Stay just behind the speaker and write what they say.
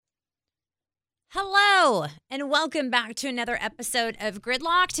Hello, and welcome back to another episode of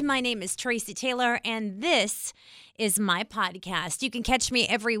Gridlocked. My name is Tracy Taylor, and this is my podcast. You can catch me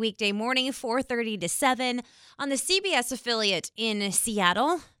every weekday morning, 4:30 to 7, on the CBS affiliate in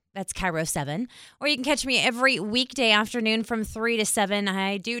Seattle. That's KIRO 7. Or you can catch me every weekday afternoon from 3 to 7.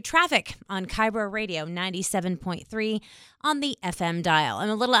 I do traffic on KIRO Radio 97.3 on the FM dial. I'm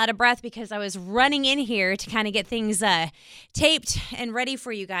a little out of breath because I was running in here to kind of get things taped and ready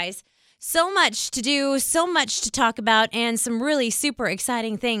for you guys. So much to do, so much to talk about, and some really super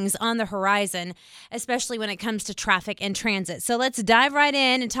exciting things on the horizon, especially when it comes to traffic and transit. So let's dive right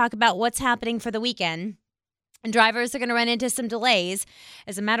in and talk about what's happening for the weekend. And drivers are going to run into some delays.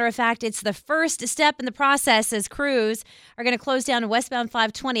 As a matter of fact, it's the first step in the process as crews are going to close down westbound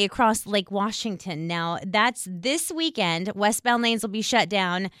 520 across Lake Washington. Now, that's this weekend. Westbound lanes will be shut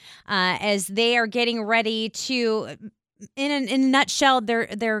down as they are getting ready to... In a nutshell,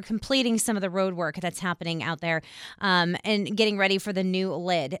 they're completing some of the road work that's happening out there and getting ready for the new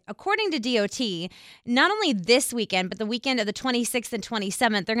lid. According to DOT, not only this weekend, but the weekend of the 26th and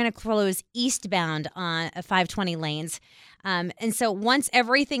 27th, they're going to close eastbound on 520 lanes. And so once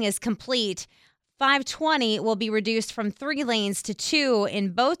everything is complete, 520 will be reduced from 3 lanes to 2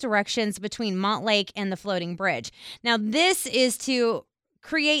 in both directions between Montlake and the floating bridge. Now, this is to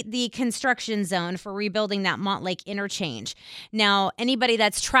create the construction zone for rebuilding that Montlake interchange. Now, anybody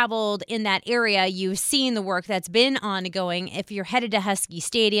that's traveled in that area, you've seen the work that's been ongoing. If you're headed to Husky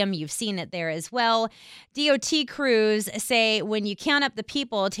Stadium, you've seen it there as well. DOT crews say when you count up the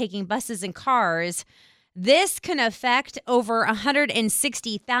people taking buses and cars, this can affect over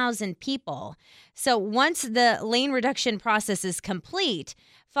 160,000 people. So once the lane reduction process is complete,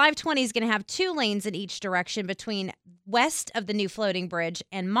 520 is going to have 2 lanes in each direction between west of the new floating bridge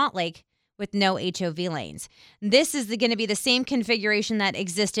and Montlake with no HOV lanes. This is going to be the same configuration that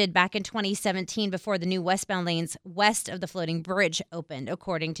existed back in 2017 before the new westbound lanes west of the floating bridge opened,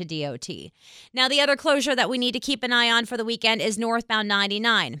 according to DOT. Now, the other closure that we need to keep an eye on for the weekend is northbound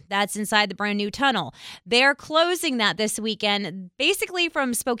 99. That's inside the brand new tunnel. They're closing that this weekend, basically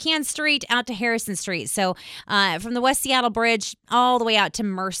from Spokane Street out to Harrison Street. So from the West Seattle Bridge all the way out to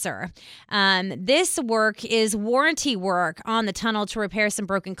Mercer. This work is warranty work on the tunnel to repair some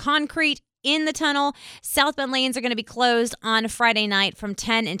broken concrete in the tunnel. Southbound lanes are going to be closed on Friday night from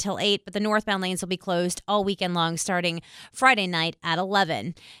 10 until 8, but the northbound lanes will be closed all weekend long starting Friday night at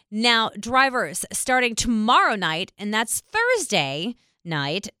 11. Now, drivers, starting tomorrow night, and that's Thursday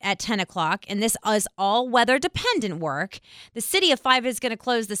night at 10 o'clock, and this is all weather dependent work. The City of 5 is going to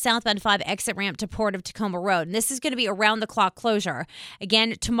close the southbound 5 exit ramp to Port of Tacoma Road, and this is going to be around the clock closure.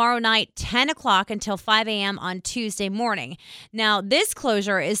 Again, tomorrow night, 10 o'clock until 5 a.m. on Tuesday morning. Now, this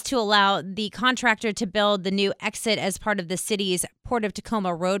closure is to allow the contractor to build the new exit as part of the city's Port of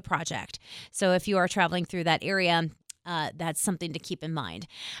Tacoma Road project. So if you are traveling through that area, that's something to keep in mind.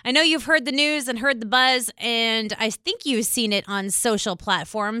 I know you've heard the news and heard the buzz, and I think you've seen it on social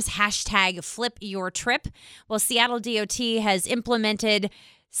platforms. Hashtag flip your trip. Well, Seattle DOT has implemented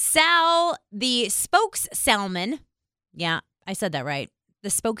Sal, the spokes salmon. Yeah, I said that right. The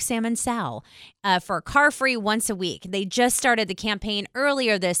Spoke Salmon Sal for car free once a week. They just started the campaign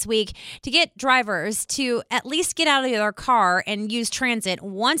earlier this week to get drivers to at least get out of their car and use transit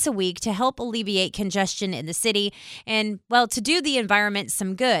once a week to help alleviate congestion in the city and, well, to do the environment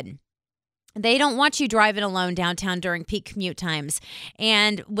some good. They don't want you driving alone downtown during peak commute times.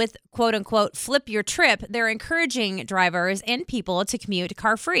 And with quote unquote flip your trip, they're encouraging drivers and people to commute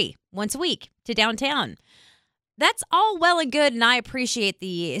car free once a week to downtown. That's all well and good, and I appreciate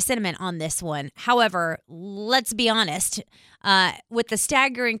the sentiment on this one. However, let's be honest, with the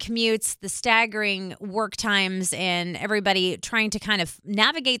staggering commutes, the staggering work times, and everybody trying to kind of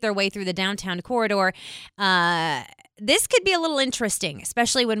navigate their way through the downtown corridor, this could be a little interesting,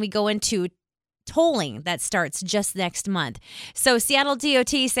 especially when we go into tolling that starts just next month. So Seattle DOT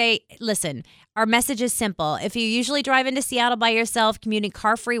say, listen, our message is simple. If you usually drive into Seattle by yourself, commuting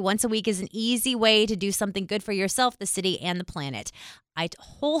car-free once a week is an easy way to do something good for yourself, the city, and the planet. I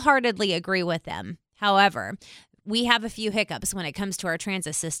wholeheartedly agree with them. However, we have a few hiccups when it comes to our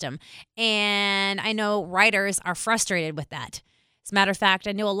transit system, and I know riders are frustrated with that. As a matter of fact,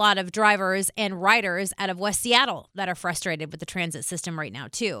 I know a lot of drivers and riders out of West Seattle that are frustrated with the transit system right now,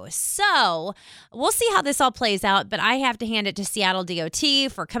 too. So we'll see how this all plays out, but I have to hand it to Seattle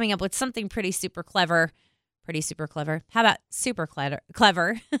DOT for coming up with something pretty super clever. Pretty super clever. How about super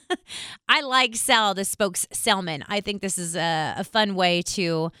clever? I like Sal, the spokes salmon. I think this is a fun way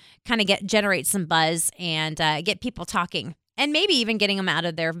to kind of generate some buzz and get people talking and maybe even getting them out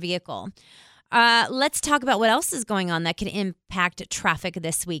of their vehicle. Let's talk about what else is going on that can impact traffic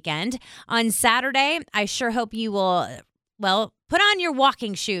this weekend. On Saturday, I sure hope you will, put on your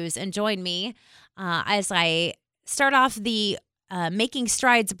walking shoes and join me as I start off the Making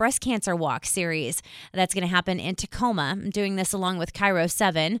Strides Breast Cancer Walk series that's going to happen in Tacoma. I'm doing this along with Cairo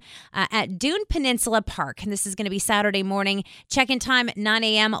 7 at Dune Peninsula Park. And this is going to be Saturday morning. Check-in time 9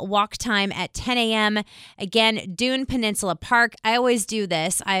 a.m., walk time at 10 a.m. Again, Dune Peninsula Park. I always do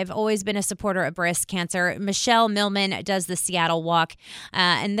this. I've always been a supporter of breast cancer. Michelle Millman does the Seattle walk.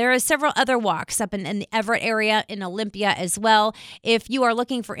 And there are several other walks up in the Everett area, in Olympia as well. If you are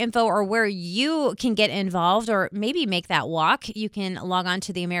looking for info or where you can get involved or maybe make that walk, you can log on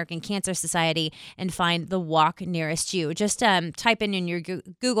to the American Cancer Society and find the walk nearest you. Just type in your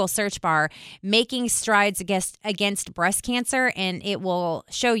Google search bar, Making Strides Against Breast Cancer, and it will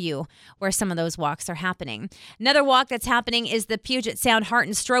show you where some of those walks are happening. Another walk that's happening is the Puget Sound Heart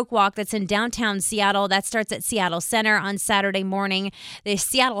and Stroke Walk that's in downtown Seattle. That starts at Seattle Center on Saturday morning. The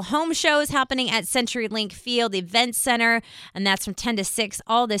Seattle Home Show is happening at CenturyLink Field Event Center, and that's from 10 to 6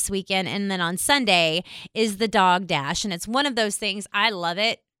 all this weekend. And then on Sunday is the Dog Dash, and it's one of those things. I love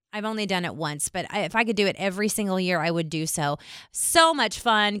it. I've only done it once, but if I could do it every single year, I would do so. So much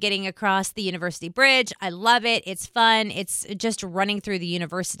fun getting across the University Bridge. I love it. It's fun. It's just running through the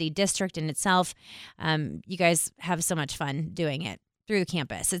University District in itself. You guys have so much fun doing it through the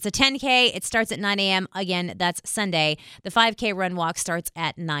campus. It's a 10K. It starts at 9 a.m. Again, that's Sunday. The 5K run walk starts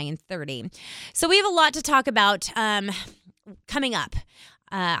at 9:30. So we have a lot to talk about coming up.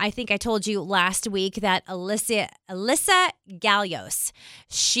 I think I told you last week that Alyssa Gallegos,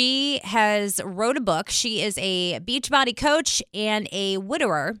 she has wrote a book. She is a Beachbody coach and a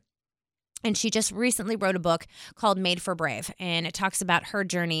widower. And she just recently wrote a book called Made for Brave. And it talks about her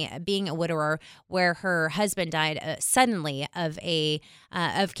journey being a widower where her husband died suddenly of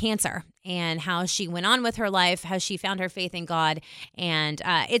cancer, and how she went on with her life, how she found her faith in God. And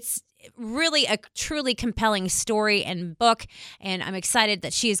it's really a truly compelling story and book, and I'm excited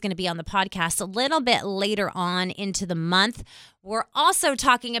that she is going to be on the podcast a little bit later on into the month. We're also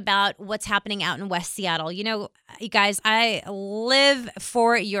talking about what's happening out in West Seattle. You know, you guys, I live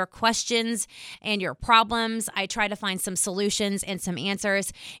for your questions and your problems. I try to find some solutions and some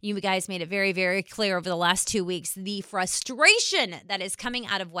answers. You guys made it very, very clear over the last 2 weeks the frustration that is coming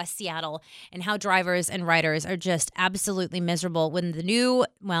out of West Seattle and how drivers and riders are just absolutely miserable when the new,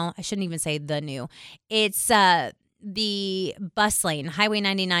 well, I shouldn't even say the new, it's the bus lane, Highway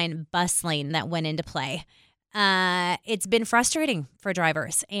 99 bus lane that went into play. It's been frustrating for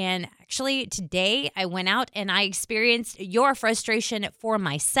drivers. And actually today I went out and I experienced your frustration for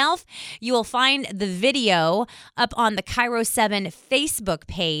myself. You will find the video up on the Cairo 7 Facebook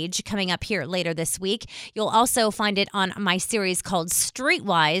page coming up here later this week. You'll also find it on my series called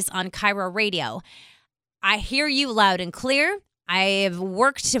Streetwise on Cairo Radio. I hear you loud and clear. I have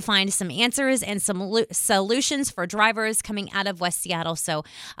worked to find some answers and some solutions for drivers coming out of West Seattle. So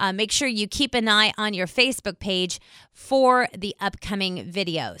make sure you keep an eye on your Facebook page for the upcoming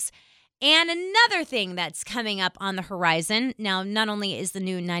videos. And another thing that's coming up on the horizon, now not only is the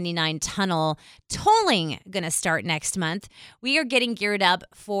new 99 tunnel tolling going to start next month, we are getting geared up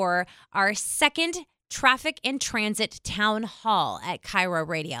for our second Traffic and Transit Town Hall at Cairo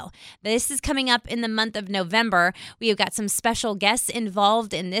Radio. This is coming up in the month of November. We have got some special guests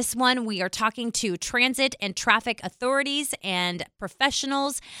involved in this one. We are talking to transit and traffic authorities and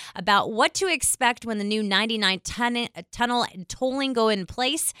professionals about what to expect when the new 99 tunnel and tolling go in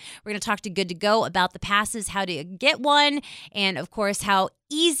place. We're going to talk to Good to Go about the passes, how to get one, and of course, how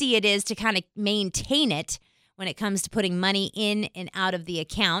easy it is to kind of maintain it when it comes to putting money in and out of the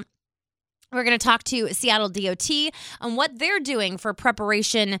account. We're going to talk to Seattle DOT on what they're doing for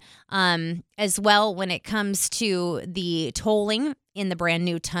preparation as well when it comes to the tolling in the brand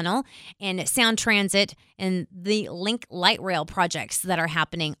new tunnel, and Sound Transit and the Link Light Rail projects that are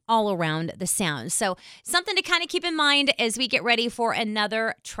happening all around the Sound. So something to kind of keep in mind as we get ready for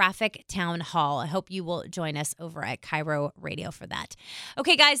another traffic town hall. I hope you will join us over at Cairo Radio for that.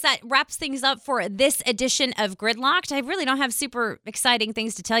 Okay, guys, that wraps things up for this edition of Gridlocked. I really don't have super exciting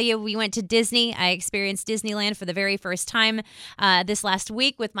things to tell you. We went to Disney. I experienced Disneyland for the very first time this last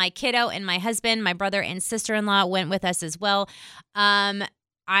week with my kiddo and my husband. My brother and sister-in-law went with us as well.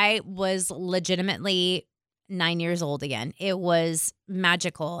 I was legitimately 9 years old again. It was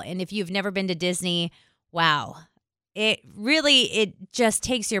magical. And if you've never been to Disney, wow, it just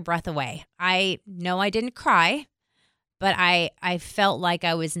takes your breath away. I know I didn't cry, but I felt like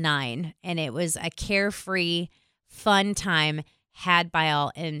I was 9, and it was a carefree, fun time had by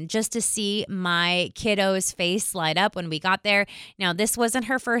all. And just to see my kiddo's face light up when we got there. Now, this wasn't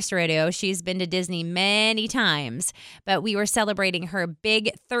her first rodeo. She's been to Disney many times, but we were celebrating her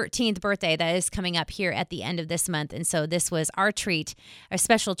big 13th birthday that is coming up here at the end of this month. And so this was our treat, a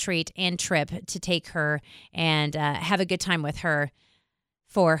special treat and trip to take her and have a good time with her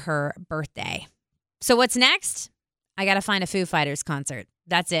for her birthday. So what's next? I got to find a Foo Fighters concert.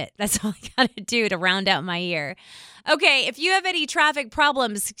 That's it. That's all I got to do to round out my year. Okay, if you have any traffic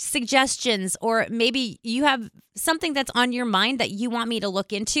problems, suggestions, or maybe you have something that's on your mind that you want me to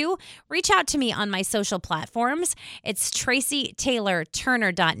look into, reach out to me on my social platforms. It's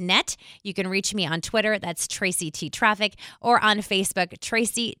TracyTaylorTurner.net. You can reach me on Twitter. That's Tracy T Traffic, or on Facebook,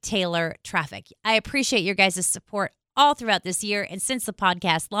 Tracy Taylor Traffic. I appreciate your guys' support all throughout this year. And since the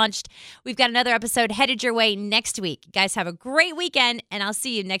podcast launched, we've got another episode headed your way next week. You guys have a great weekend, and I'll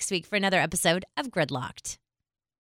see you next week for another episode of Gridlocked.